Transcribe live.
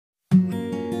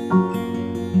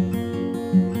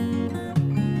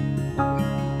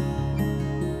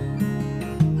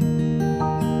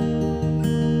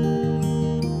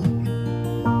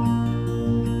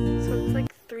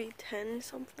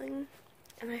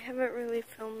and I haven't really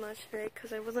filmed much today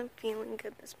because I wasn't feeling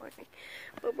good this morning.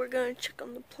 But we're gonna check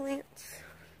on the plants,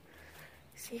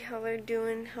 see how they're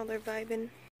doing, how they're vibing.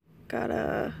 Got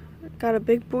a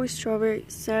big boy strawberry.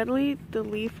 Sadly, the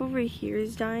leaf over here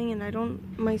is dying, and I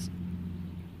don't. My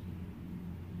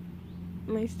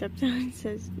stepdad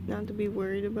says not to be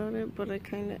worried about it, but I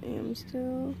kind of am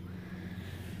still.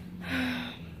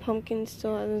 Pumpkin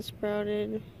still hasn't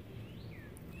sprouted.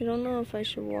 I don't know if I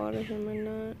should water him or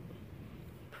not.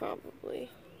 Probably.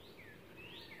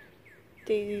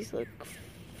 Daisies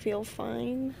feel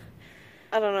fine.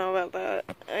 I don't know about that.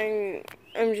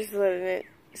 I'm just letting it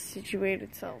situate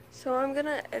itself. So I'm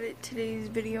gonna edit today's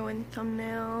video and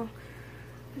thumbnail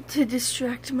to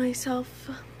distract myself,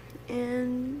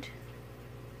 and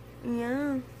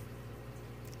yeah,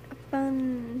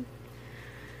 fun.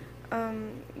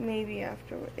 Maybe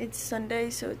after. It's Sunday,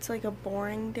 so it's like a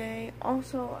boring day.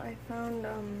 Also, I found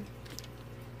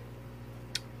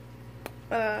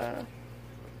a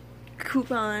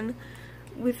coupon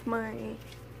with my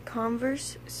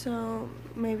Converse, so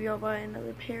maybe I'll buy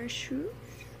another pair of shoes,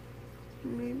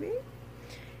 maybe.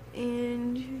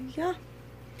 And yeah,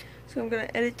 so I'm gonna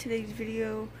edit today's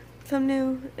video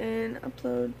thumbnail and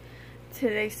upload.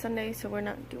 Today's Sunday, so we're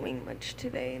not doing much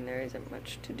today, and there isn't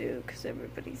much to do because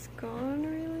everybody's gone,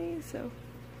 really, so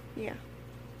yeah.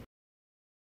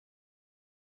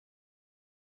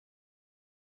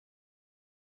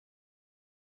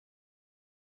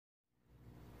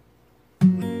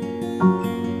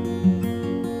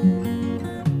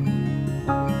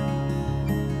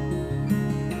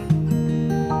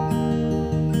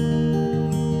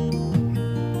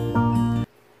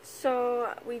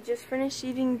 So we just finished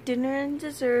eating dinner and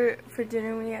dessert. For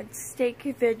dinner we had steak,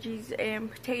 veggies,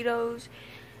 and potatoes.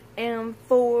 And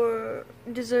for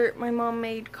dessert my mom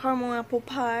made caramel apple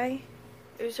pie.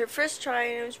 It was her first try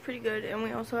and it was pretty good, and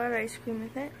we also had ice cream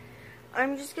with it.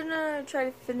 I'm just gonna try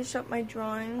to finish up my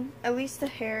drawing, at least the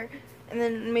hair, and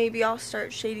then maybe I'll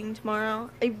start shading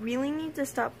tomorrow. I really need to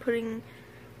stop putting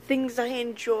things I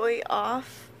enjoy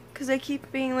off, because I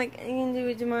keep being like, I can do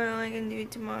it tomorrow, I can do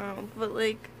it tomorrow, but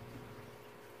like,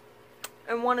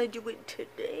 I want to do it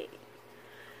today.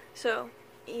 So,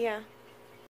 yeah.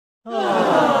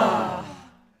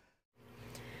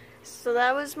 So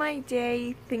that was my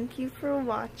day. Thank you for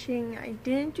watching. I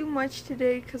didn't do much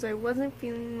today because I wasn't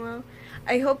feeling well.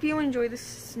 I hope you enjoyed the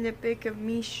snippet of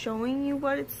me showing you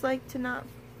what it's like to not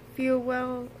feel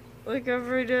well like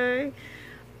every day.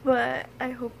 But I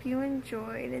hope you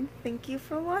enjoyed, and thank you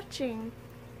for watching.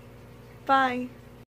 Bye.